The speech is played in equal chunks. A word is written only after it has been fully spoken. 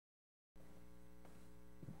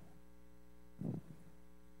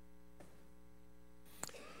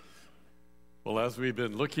Well, as we've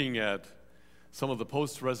been looking at some of the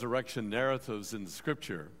post-resurrection narratives in the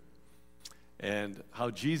Scripture and how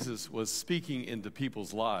Jesus was speaking into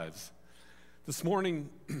people's lives, this morning,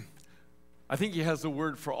 I think he has a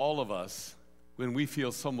word for all of us when we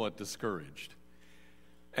feel somewhat discouraged.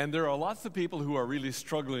 And there are lots of people who are really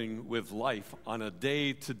struggling with life on a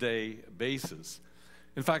day-to-day basis.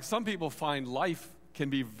 In fact, some people find life can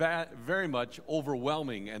be very much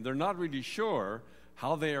overwhelming, and they're not really sure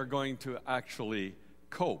how they are going to actually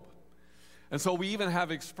cope. And so we even have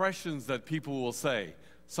expressions that people will say.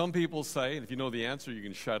 Some people say, and if you know the answer, you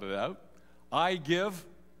can shout it out, I give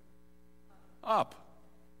up.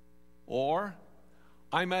 Or,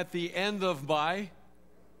 I'm at the end of my,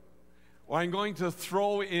 or I'm going to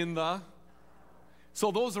throw in the. So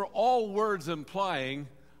those are all words implying,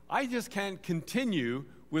 I just can't continue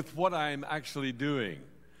with what I'm actually doing.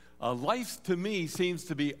 Life to me seems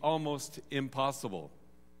to be almost impossible.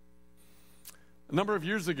 A number of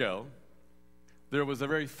years ago, there was a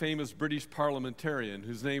very famous British parliamentarian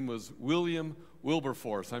whose name was William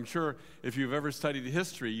Wilberforce. I'm sure if you've ever studied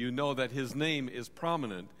history, you know that his name is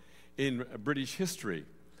prominent in British history.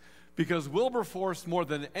 Because Wilberforce, more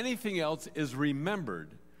than anything else, is remembered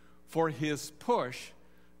for his push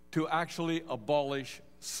to actually abolish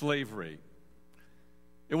slavery.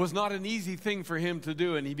 It was not an easy thing for him to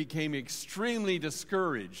do, and he became extremely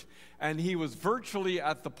discouraged, and he was virtually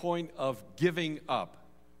at the point of giving up.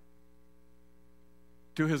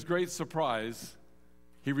 To his great surprise,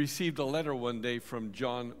 he received a letter one day from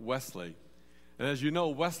John Wesley. And as you know,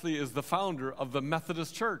 Wesley is the founder of the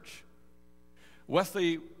Methodist Church.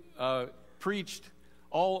 Wesley preached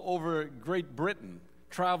all over Great Britain,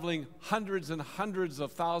 traveling hundreds and hundreds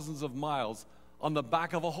of thousands of miles on the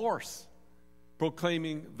back of a horse,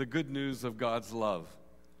 proclaiming the good news of God's love.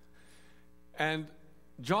 And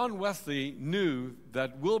John Wesley knew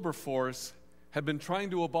that Wilberforce had been trying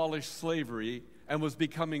to abolish slavery and was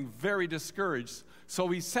becoming very discouraged, so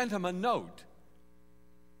he sent him a note.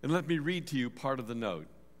 And let me read to you part of the note.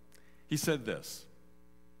 He said this,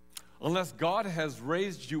 unless God has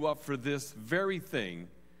raised you up for this very thing,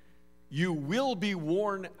 you will be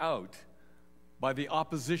worn out by the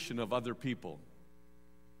opposition of other people.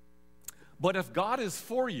 But if God is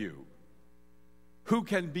for you, who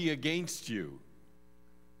can be against you?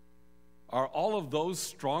 Are all of those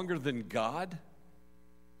stronger than God?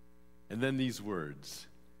 And then these words,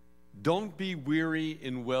 don't be weary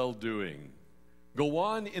in well-doing. Go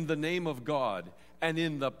on in the name of God and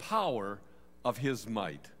in the power of his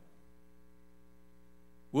might.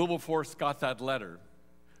 Wilberforce got that letter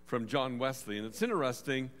from John Wesley, and it's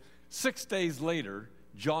interesting, 6 days later,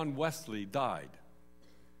 John Wesley died.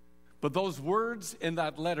 But those words in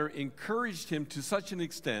that letter encouraged him to such an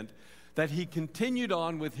extent that he continued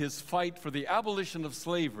on with his fight for the abolition of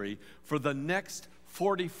slavery for the next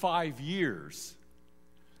 45 years.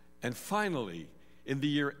 And finally, in the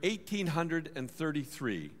year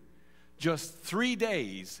 1833, just 3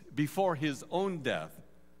 days before his own death,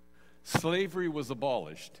 slavery was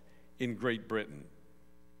abolished in Great Britain.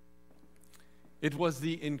 It was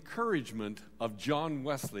the encouragement of John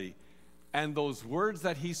Wesley and those words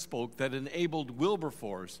that he spoke that enabled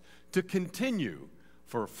Wilberforce to continue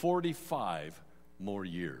for 45 more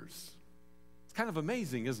years. It's kind of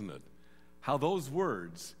amazing, isn't it? How those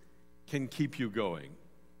words can keep you going.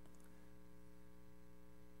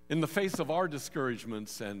 In the face of our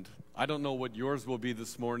discouragements, and I don't know what yours will be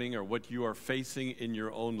this morning or what you are facing in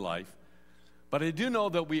your own life, but I do know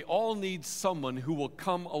that we all need someone who will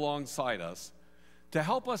come alongside us to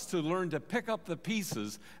help us to learn to pick up the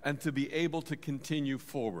pieces and to be able to continue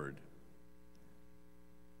forward.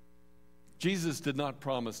 Jesus did not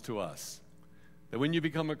promise to us that when you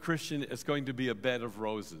become a Christian, it's going to be a bed of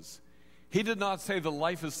roses. He did not say that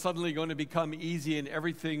life is suddenly going to become easy and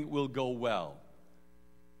everything will go well.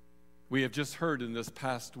 We have just heard in this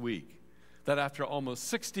past week that after almost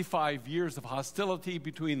 65 years of hostility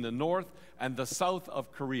between the North and the South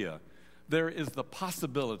of Korea, there is the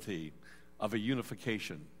possibility of a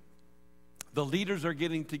unification. The leaders are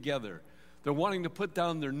getting together. They're wanting to put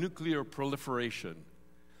down their nuclear proliferation.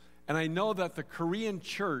 And I know that the Korean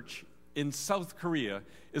church in South Korea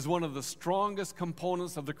is one of the strongest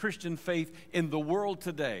components of the Christian faith in the world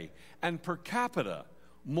today. And per capita,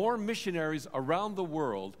 more missionaries around the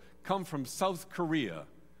world come from South Korea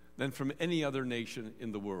than from any other nation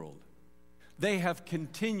in the world. They have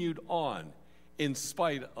continued on in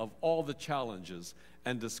spite of all the challenges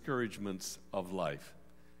and discouragements of life.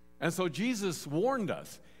 And so Jesus warned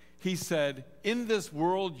us. He said, in this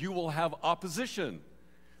world you will have opposition.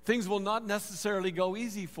 Things will not necessarily go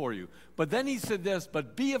easy for you. But then he said this,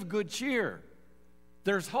 but be of good cheer.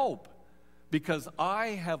 There's hope. because I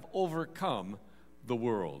have overcome the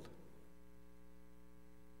world.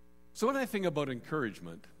 So when I think about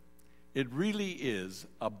encouragement, it really is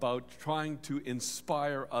about trying to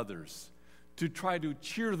inspire others, to try to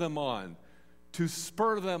cheer them on, to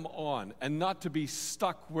spur them on, and not to be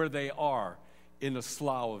stuck where they are in a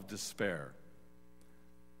slough of despair.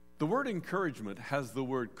 The word encouragement has the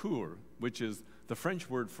word cœur, which is the French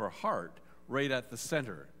word for heart, right at the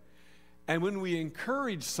center. And when we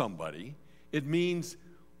encourage somebody, it means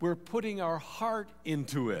we're putting our heart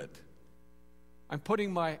into it. I'm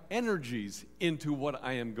putting my energies into what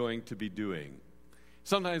I am going to be doing.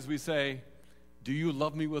 Sometimes we say, do you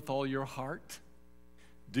love me with all your heart?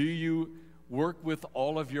 Do you work with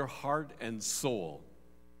all of your heart and soul?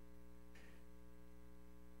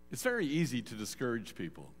 It's very easy to discourage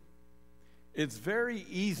people. It's very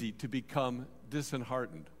easy to become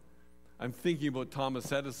disheartened. I'm thinking about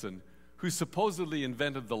Thomas Edison, who supposedly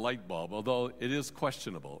invented the light bulb, although it is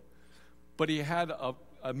questionable. But he had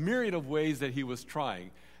a myriad of ways that he was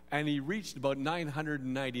trying, and he reached about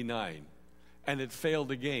 999, and it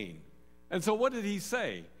failed again. And so what did he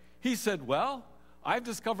say? He said, well, I've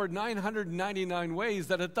discovered 999 ways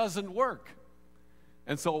that it doesn't work.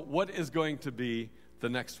 And so what is going to be the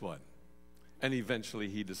next one? And eventually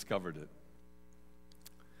he discovered it.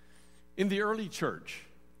 In the early church,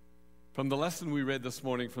 from the lesson we read this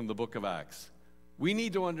morning from the book of Acts, we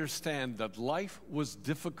need to understand that life was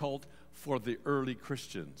difficult for the early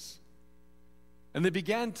Christians. And they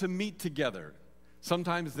began to meet together.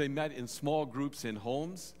 Sometimes they met in small groups in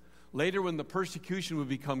homes. Later, when the persecution would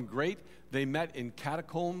become great, they met in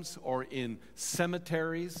catacombs or in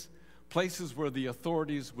cemeteries, places where the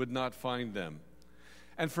authorities would not find them.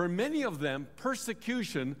 And for many of them,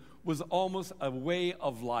 persecution was almost a way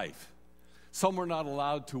of life. Some were not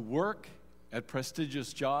allowed to work at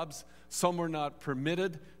prestigious jobs. Some were not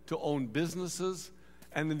permitted to own businesses.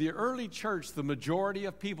 And in the early church, the majority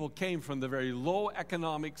of people came from the very low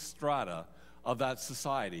economic strata of that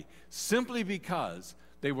society, simply because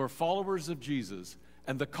they were followers of Jesus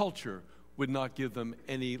and the culture would not give them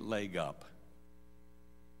any leg up.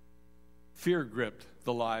 Fear gripped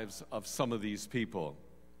the lives of some of these people.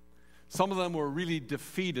 Some of them were really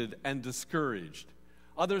defeated and discouraged.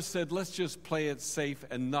 Others said, let's just play it safe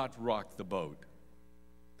and not rock the boat.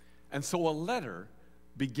 And so a letter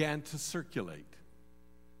began to circulate.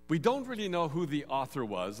 We don't really know who the author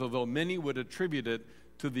was, although many would attribute it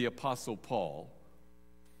to the Apostle Paul.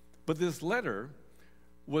 But this letter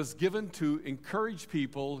was given to encourage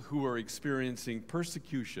people who were experiencing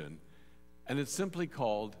persecution, and it's simply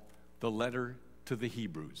called the Letter to the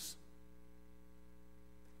Hebrews.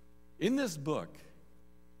 In this book,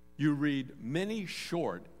 you read many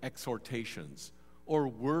short exhortations or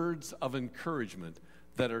words of encouragement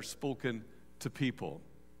that are spoken to people.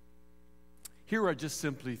 Here are just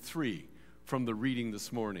simply three from the reading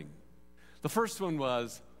this morning. The first one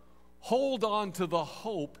was, hold on to the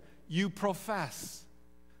hope you profess.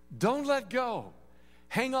 Don't let go.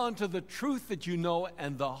 Hang on to the truth that you know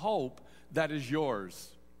and the hope that is yours,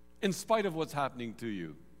 in spite of what's happening to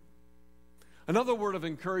you. Another word of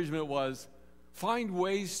encouragement was, find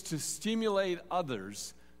ways to stimulate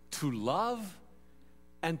others to love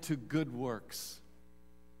and to good works.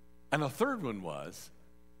 And a third one was,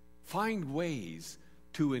 find ways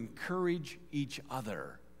to encourage each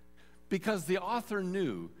other. Because the author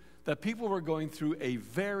knew that people were going through a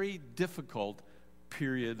very difficult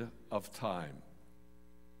period of time.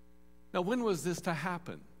 Now, when was this to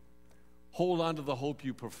happen? Hold on to the hope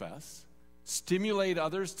you profess. Stimulate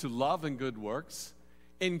others to love and good works.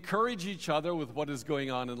 Encourage each other with what is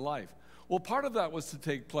going on in life. Well, part of that was to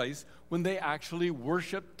take place when they actually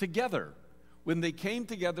worshiped together, when they came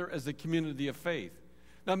together as a community of faith.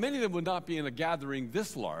 Now, many of them would not be in a gathering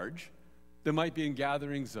this large. They might be in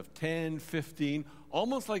gatherings of 10, 15,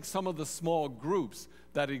 almost like some of the small groups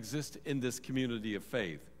that exist in this community of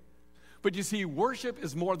faith. But you see, worship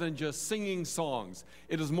is more than just singing songs.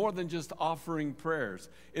 It is more than just offering prayers.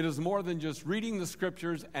 It is more than just reading the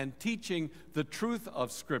Scriptures and teaching the truth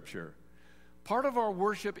of Scripture. Part of our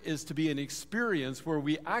worship is to be an experience where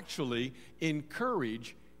we actually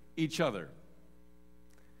encourage each other.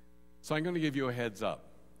 So I'm going to give you a heads up.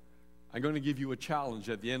 I'm going to give you a challenge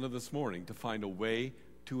at the end of this morning to find a way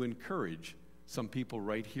to encourage some people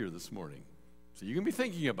right here this morning. So you can be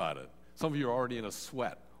thinking about it. Some of you are already in a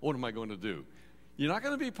sweat. What am I going to do? You're not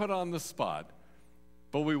going to be put on the spot,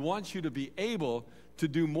 but we want you to be able to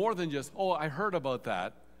do more than just, oh, I heard about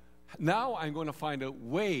that. Now I'm going to find out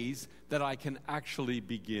ways that I can actually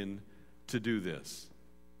begin to do this.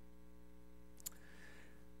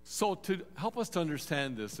 So to help us to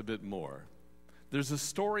understand this a bit more, There's a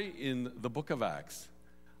story in the book of Acts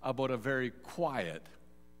about a very quiet,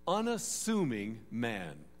 unassuming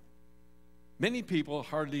man. Many people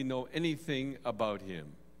hardly know anything about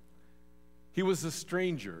him. He was a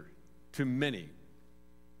stranger to many.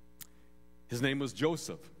 His name was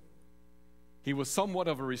Joseph. He was somewhat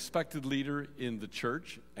of a respected leader in the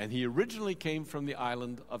church, and he originally came from the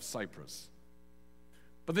island of Cyprus.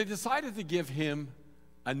 But they decided to give him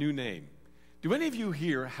a new name. Do any of you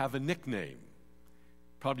here have a nickname?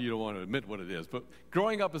 Probably you don't want to admit what it is, but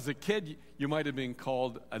growing up as a kid, you might have been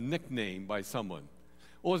called a nickname by someone.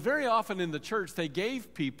 Well, very often in the church, they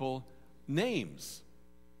gave people names.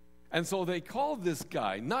 And so they called this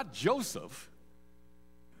guy, not Joseph,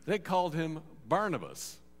 they called him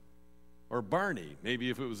Barnabas, or Barney,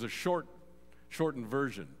 maybe if it was a shortened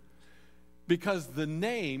version, because the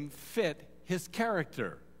name fit his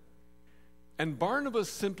character. And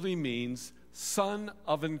Barnabas simply means son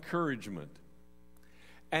of encouragement.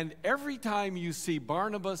 And every time you see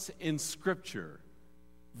Barnabas in Scripture,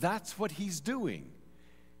 that's what he's doing.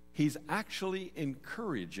 He's actually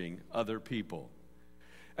encouraging other people.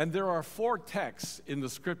 And there are 4 texts in the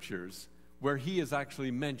Scriptures where he is actually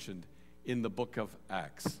mentioned in the book of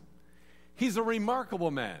Acts. He's a remarkable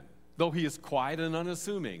man, though he is quiet and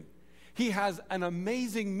unassuming. He has an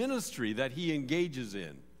amazing ministry that he engages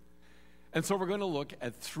in. And so we're going to look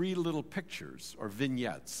at 3 little pictures or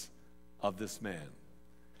vignettes of this man.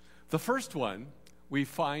 The first one we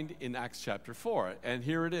find in Acts chapter 4, and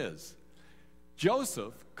here it is.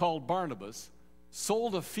 Joseph, called Barnabas,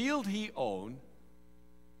 sold a field he owned,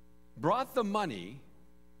 brought the money,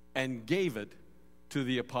 and gave it to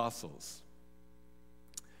the apostles.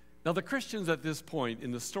 Now, the Christians at this point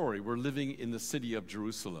in the story were living in the city of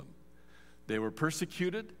Jerusalem. They were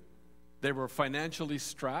persecuted. They were financially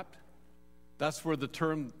strapped. That's where the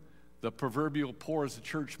term, the proverbial poor as a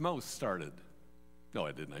church mouse, started. No,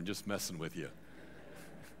 I didn't. I'm just messing with you.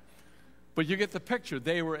 But you get the picture.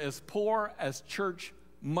 They were as poor as church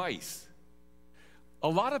mice. A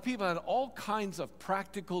lot of people had all kinds of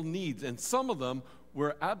practical needs, and some of them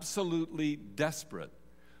were absolutely desperate.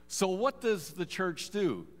 So what does the church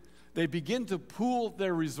do? They begin to pool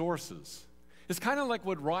their resources. It's kind of like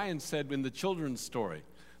what Ryan said in the children's story.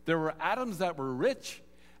 There were atoms that were rich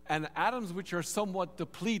and atoms which are somewhat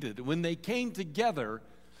depleted. When they came together,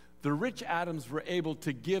 the rich atoms were able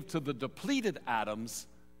to give to the depleted atoms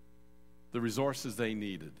the resources they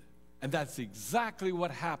needed. And that's exactly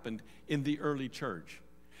what happened in the early church.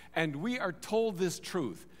 And we are told this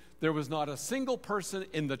truth. There was not a single person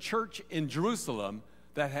in the church in Jerusalem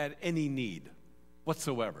that had any need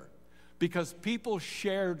whatsoever, because people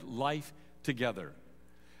shared life together.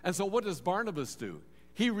 And so what does Barnabas do?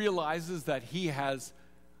 He realizes that he has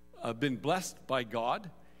been blessed by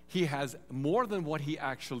God. He has more than what he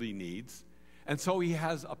actually needs. And so he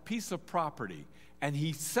has a piece of property, and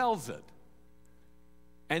he sells it.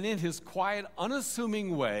 And in his quiet,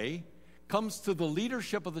 unassuming way, comes to the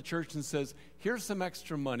leadership of the church and says, here's some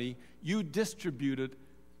extra money. You distribute it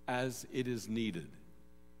as it is needed.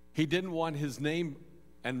 He didn't want his name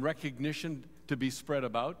and recognition to be spread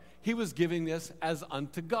about. He was giving this as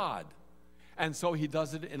unto God. And so he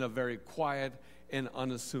does it in a very quiet and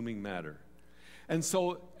unassuming manner. And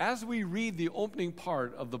so as we read the opening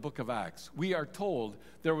part of the book of Acts, we are told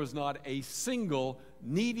there was not a single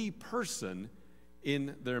needy person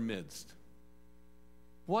in their midst.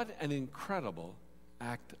 What an incredible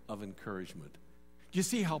act of encouragement. Do you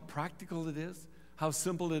see how practical it is? How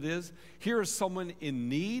simple it is? Here is someone in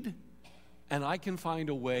need, and I can find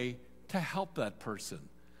a way to help that person.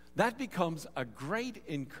 That becomes a great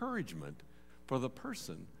encouragement for the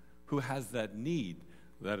person who has that need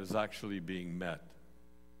that is actually being met.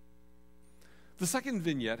 The second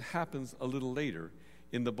vignette happens a little later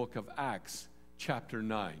in the book of Acts, chapter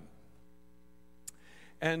 9.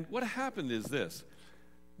 And what happened is this.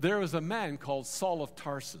 There was a man called Saul of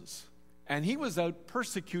Tarsus, and he was out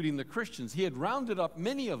persecuting the Christians. He had rounded up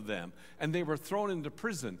many of them, and they were thrown into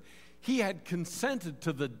prison. He had consented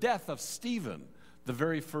to the death of Stephen, the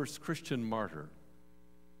very first Christian martyr.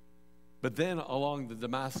 But then along the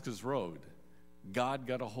Damascus road, God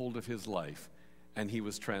got a hold of his life, and he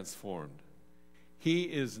was transformed. He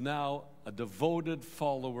is now a devoted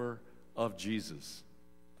follower of Jesus.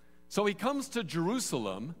 So he comes to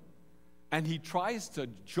Jerusalem, and he tries to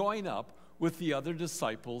join up with the other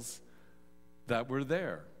disciples that were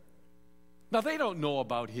there. Now, they don't know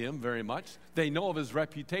about him very much. They know of his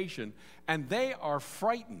reputation, and they are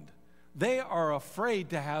frightened. They are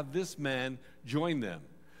afraid to have this man join them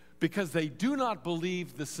because they do not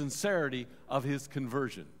believe the sincerity of his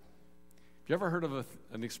conversion. Have you ever heard of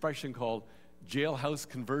an expression called jailhouse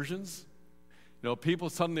conversions? People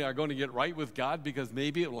suddenly are going to get right with God because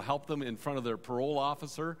maybe it will help them in front of their parole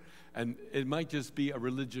officer, and it might just be a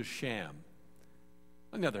religious sham.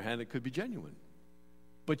 On the other hand, it could be genuine.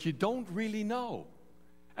 But you don't really know.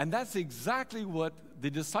 And that's exactly what the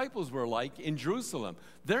disciples were like in Jerusalem.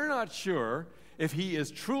 They're not sure if he is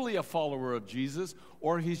truly a follower of Jesus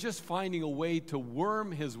or he's just finding a way to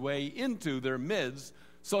worm his way into their midst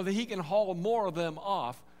so that he can haul more of them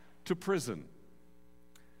off to prison.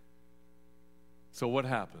 So what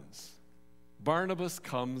happens? Barnabas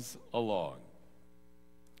comes along,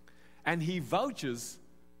 and he vouches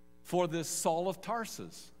for this Saul of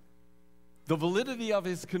Tarsus. The validity of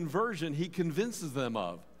his conversion, he convinces them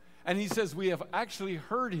of. And he says, we have actually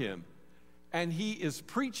heard him, and he is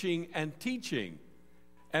preaching and teaching.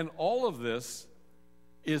 And all of this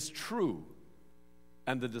is true,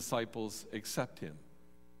 and the disciples accept him.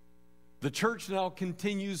 The church now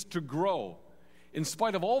continues to grow in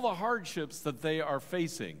spite of all the hardships that they are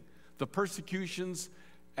facing, the persecutions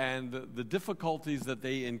and the difficulties that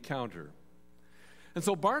they encounter. And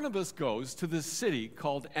so Barnabas goes to this city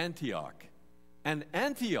called Antioch. And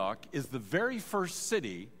Antioch is the very first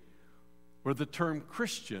city where the term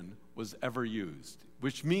Christian was ever used,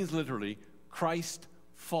 which means literally Christ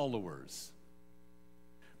followers.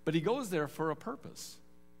 But he goes there for a purpose,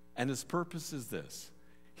 and his purpose is this.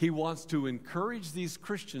 He wants to encourage these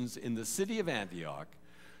Christians in the city of Antioch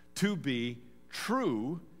to be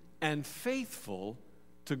true and faithful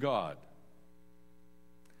to God.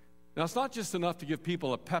 Now, it's not just enough to give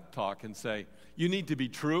people a pep talk and say, you need to be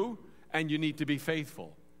true and you need to be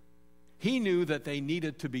faithful. He knew that they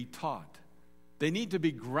needed to be taught. They need to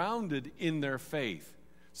be grounded in their faith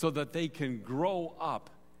so that they can grow up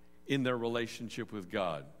in their relationship with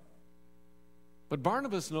God. But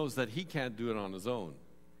Barnabas knows that he can't do it on his own.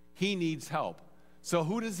 He needs help. So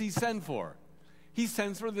who does he send for? He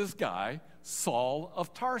sends for this guy, Saul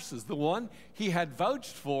of Tarsus, the one he had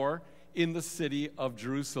vouched for in the city of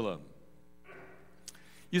Jerusalem.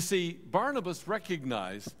 You see, Barnabas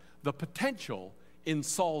recognized the potential in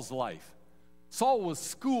Saul's life. Saul was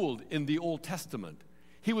schooled in the Old Testament.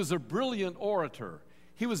 He was a brilliant orator.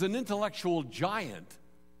 He was an intellectual giant.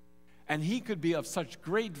 And he could be of such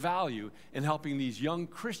great value in helping these young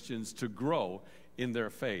Christians to grow in their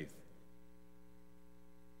faith.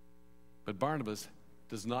 But Barnabas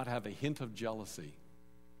does not have a hint of jealousy.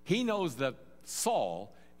 He knows that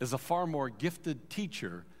Saul is a far more gifted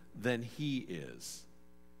teacher than he is.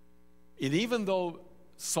 And even though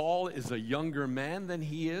Saul is a younger man than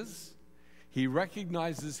he is, he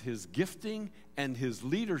recognizes his gifting and his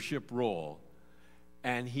leadership role,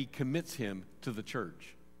 and he commits him to the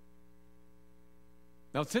church.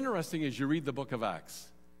 Now, it's interesting as you read the book of Acts.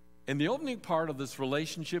 In the opening part of this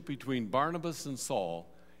relationship between Barnabas and Saul,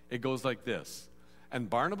 it goes like this. And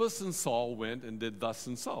Barnabas and Saul went and did thus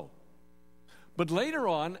and so. But later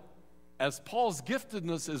on, as Paul's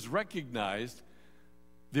giftedness is recognized,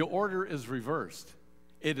 the order is reversed.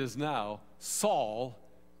 It is now Saul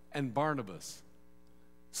and Barnabas.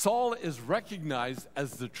 Saul is recognized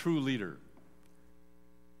as the true leader.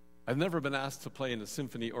 I've never been asked to play in a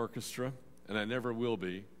symphony orchestra, and I never will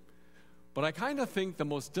be. But I kind of think the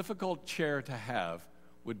most difficult chair to have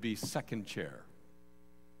would be second chair.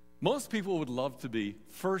 Most people would love to be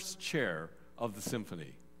first chair of the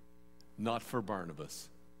symphony. Not for Barnabas.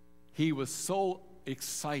 He was so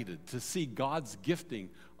excited to see God's gifting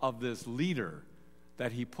of this leader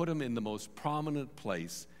that he put him in the most prominent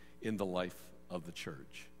place in the life of the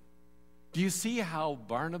church. Do you see how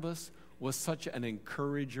Barnabas was such an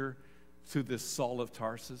encourager to this Saul of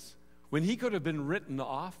Tarsus? When he could have been written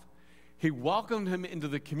off, he welcomed him into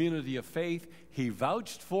the community of faith. He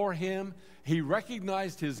vouched for him. He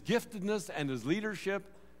recognized his giftedness and his leadership,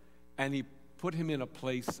 and he put him in a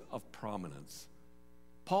place of prominence.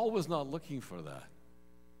 Paul was not looking for that,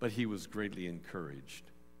 but he was greatly encouraged.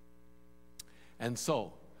 And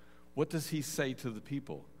so, what does he say to the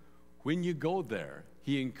people? When you go there,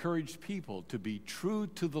 he encouraged people to be true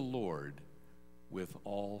to the Lord with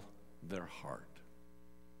all their heart.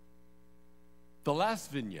 The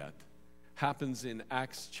last vignette happens in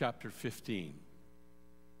Acts chapter 15.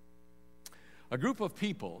 A group of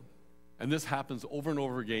people, and this happens over and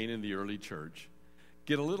over again in the early church,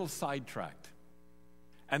 get a little sidetracked.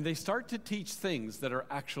 And they start to teach things that are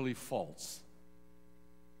actually false.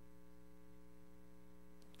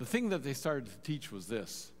 The thing that they started to teach was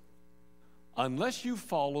this: unless you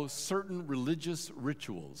follow certain religious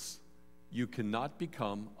rituals, you cannot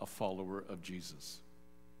become a follower of Jesus.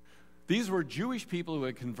 These were Jewish people who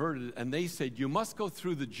had converted, and they said, you must go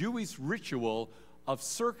through the Jewish ritual of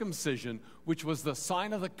circumcision, which was the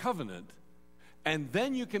sign of the covenant, and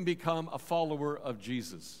then you can become a follower of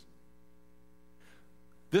Jesus.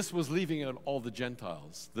 This was leaving out all the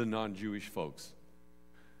Gentiles, the non-Jewish folks.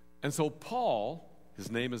 And so Paul, his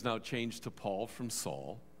name is now changed to Paul from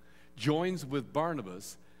Saul, joins with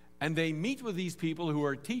Barnabas, and they meet with these people who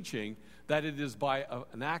are teaching that it is by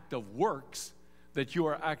an act of works that you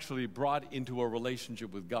are actually brought into a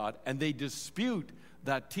relationship with God, and they dispute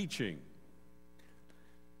that teaching.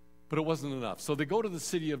 But it wasn't enough. So they go to the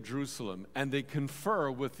city of Jerusalem, and they confer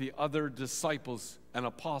with the other disciples and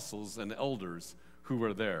apostles and elders who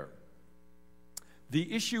were there.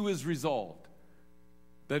 The issue is resolved,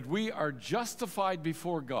 that we are justified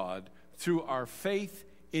before God through our faith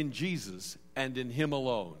in Jesus and in Him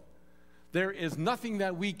alone. There is nothing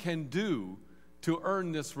that we can do to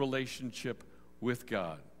earn this relationship with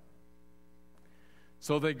God.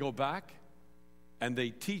 So they go back and they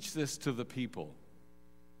teach this to the people.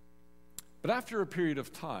 But after a period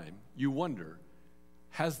of time, you wonder,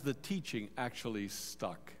 has the teaching actually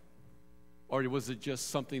stuck? Or was it just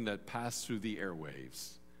something that passed through the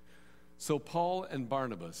airwaves? So Paul and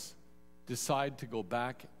Barnabas decide to go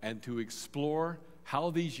back and to explore how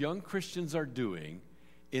these young Christians are doing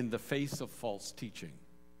in the face of false teaching.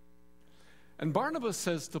 And Barnabas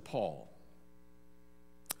says to Paul,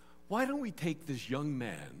 why don't we take this young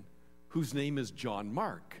man whose name is John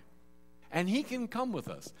Mark, and he can come with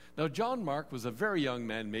us. Now, John Mark was a very young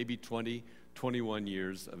man, maybe 20, 21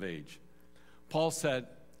 years of age. Paul said,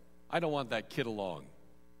 I don't want that kid along.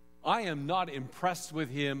 I am not impressed with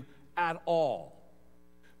him at all,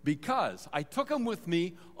 because I took him with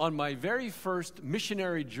me on my very first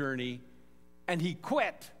missionary journey, and he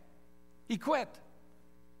quit. He quit.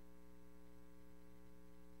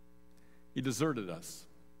 He deserted us.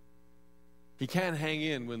 He can't hang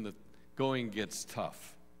in when the going gets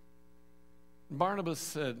tough. Barnabas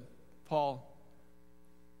said, Paul,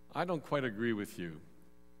 I don't quite agree with you.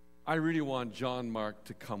 I really want John Mark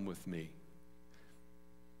to come with me.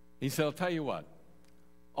 He said, I'll tell you what,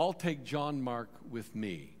 I'll take John Mark with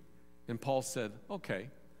me. And Paul said, okay,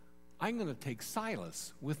 I'm going to take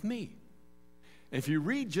Silas with me. If you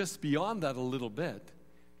read just beyond that a little bit,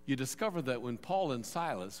 you discover that when Paul and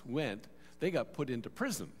Silas went, they got put into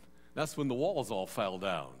prison. That's when the walls all fell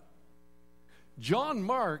down. John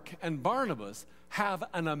Mark and Barnabas have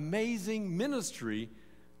an amazing ministry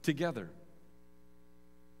together.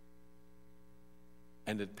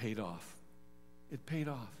 And it paid off. It paid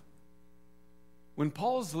off. When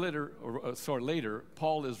later,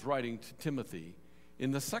 Paul is writing to Timothy,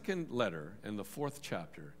 in the second letter, in the 4th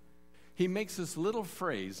chapter, he makes this little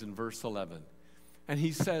phrase in verse 11. And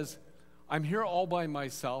he says, I'm here all by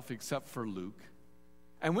myself except for Luke.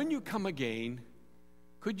 And when you come again,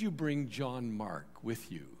 could you bring John Mark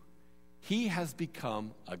with you? He has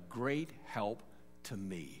become a great help to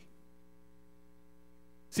me.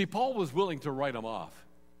 See, Paul was willing to write him off.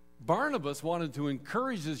 Barnabas wanted to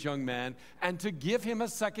encourage this young man and to give him a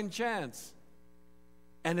second chance.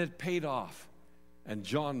 And it paid off. And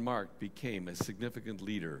John Mark became a significant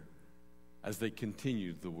leader as they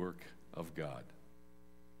continued the work of God.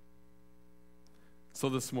 So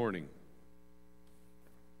this morning,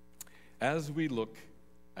 as we look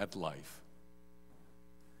at life,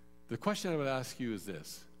 the question I would ask you is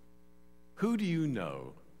this: who do you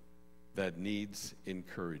know that needs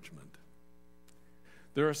encouragement?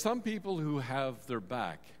 There are some people who have their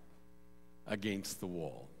back against the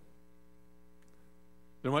wall.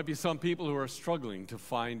 There might be some people who are struggling to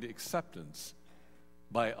find acceptance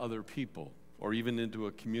by other people or even into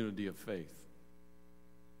a community of faith.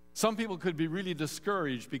 Some people could be really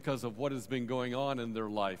discouraged because of what has been going on in their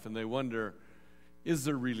life, and they wonder, is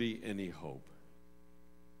there really any hope?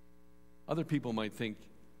 Other people might think,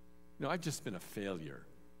 I've just been a failure.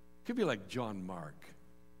 Could be like John Mark.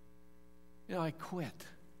 I quit.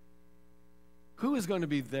 Who is going to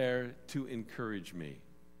be there to encourage me?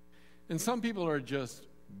 And some people are just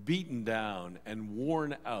beaten down and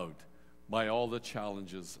worn out by all the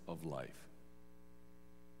challenges of life.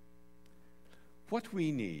 What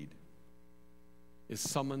we need is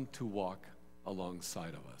someone to walk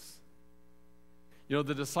alongside of us.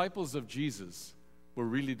 The disciples of Jesus were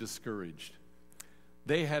really discouraged.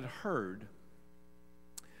 They had heard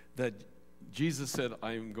that Jesus said,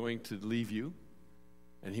 I am going to leave you,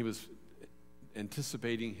 and he was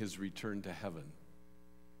anticipating his return to heaven.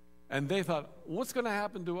 And they thought, what's going to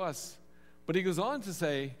happen to us? But he goes on to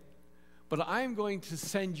say, but I am going to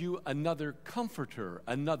send you another comforter,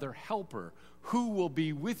 another helper, who will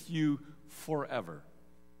be with you forever.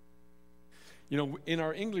 In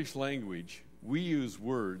our English language, we use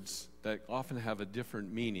words that often have a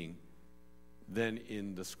different meaning than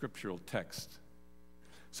in the scriptural text.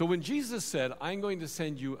 So when Jesus said, I'm going to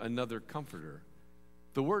send you another comforter,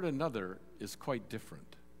 the word another is quite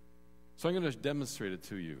different. So I'm going to demonstrate it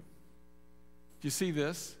to you. Do you see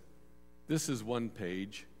this? This is one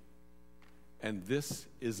page, and this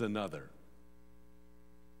is another.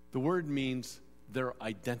 The word means they're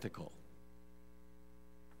identical.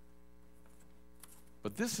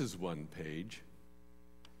 But this is one page,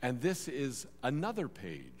 and this is another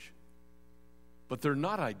page. But they're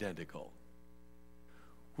not identical.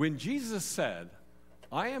 When Jesus said,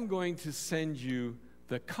 I am going to send you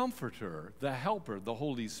the Comforter, the Helper, the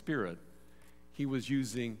Holy Spirit, he was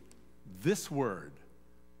using this word.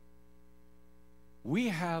 We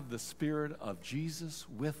have the Spirit of Jesus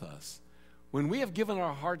with us. When we have given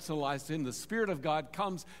our hearts and lives to him, the Spirit of God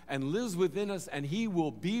comes and lives within us, and he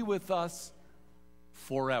will be with us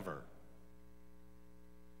forever.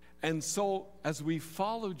 And so, as we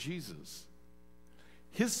follow Jesus,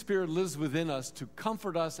 his Spirit lives within us to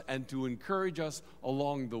comfort us and to encourage us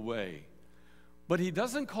along the way. But he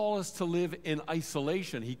doesn't call us to live in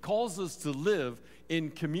isolation. He calls us to live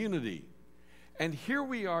in community. And here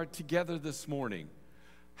we are together this morning.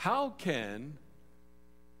 How can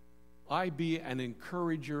I be an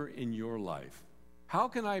encourager in your life? How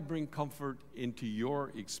can I bring comfort into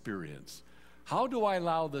your experience? How do I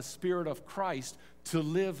allow the Spirit of Christ to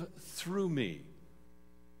live through me?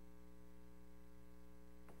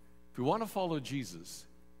 If you want to follow Jesus,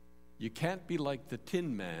 you can't be like the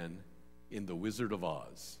Tin Man in The Wizard of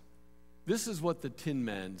Oz. This is what the Tin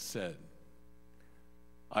Man said.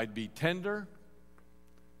 I'd be tender,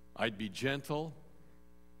 I'd be gentle,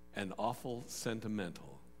 and awful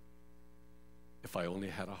sentimental if I only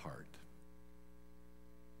had a heart.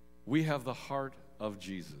 We have the heart of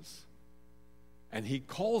Jesus, and he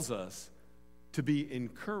calls us to be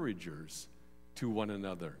encouragers to one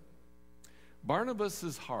another.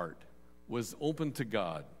 Barnabas' heart was open to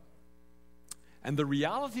God, and the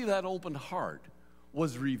reality of that open heart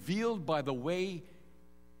was revealed by the way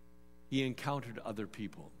he encountered other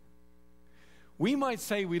people. We might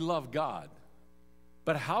say we love God,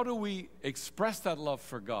 but how do we express that love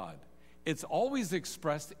for God? It's always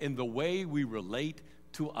expressed in the way we relate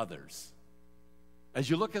to others. As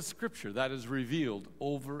you look at Scripture, that is revealed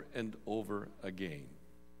over and over again.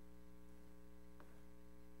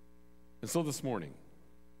 And so this morning,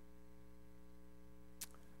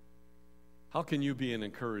 how can you be an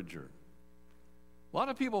encourager? A lot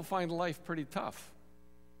of people find life pretty tough.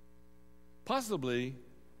 Possibly,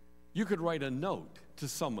 you could write a note to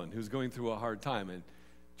someone who's going through a hard time and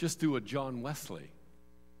just do a John Wesley.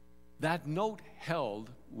 That note held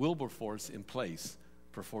Wilberforce in place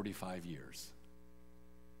for 45 years.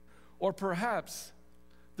 Or perhaps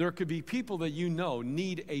there could be people that you know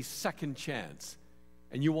need a second chance,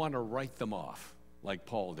 and you want to write them off like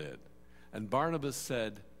Paul did. And Barnabas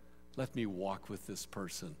said, let me walk with this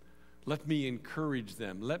person. Let me encourage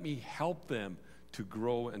them. Let me help them to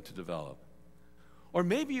grow and to develop. Or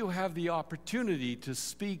maybe you have the opportunity to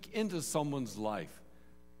speak into someone's life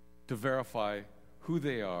to verify who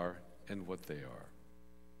they are and what they are.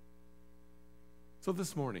 So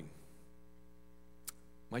this morning,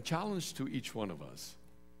 my challenge to each one of us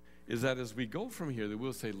is that as we go from here, that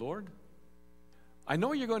we'll say, Lord, I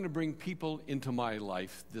know you're going to bring people into my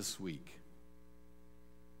life this week.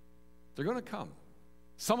 They're going to come.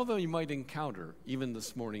 Some of them you might encounter even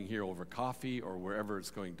this morning here over coffee or wherever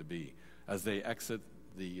it's going to be as they exit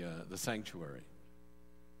the sanctuary.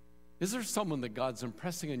 Is there someone that God's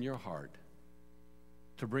impressing in your heart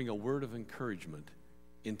to bring a word of encouragement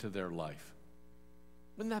into their life?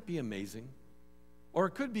 Wouldn't that be amazing? Or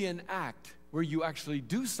it could be an act where you actually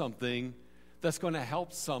do something that's going to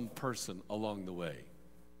help some person along the way.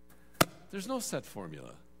 There's no set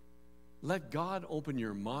formula. Let God open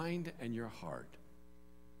your mind and your heart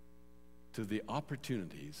to the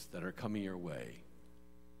opportunities that are coming your way.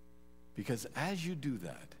 Because as you do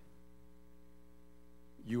that,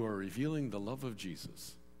 you are revealing the love of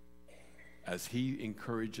Jesus as he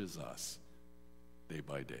encourages us day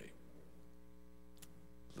by day.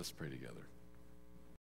 Let's pray together.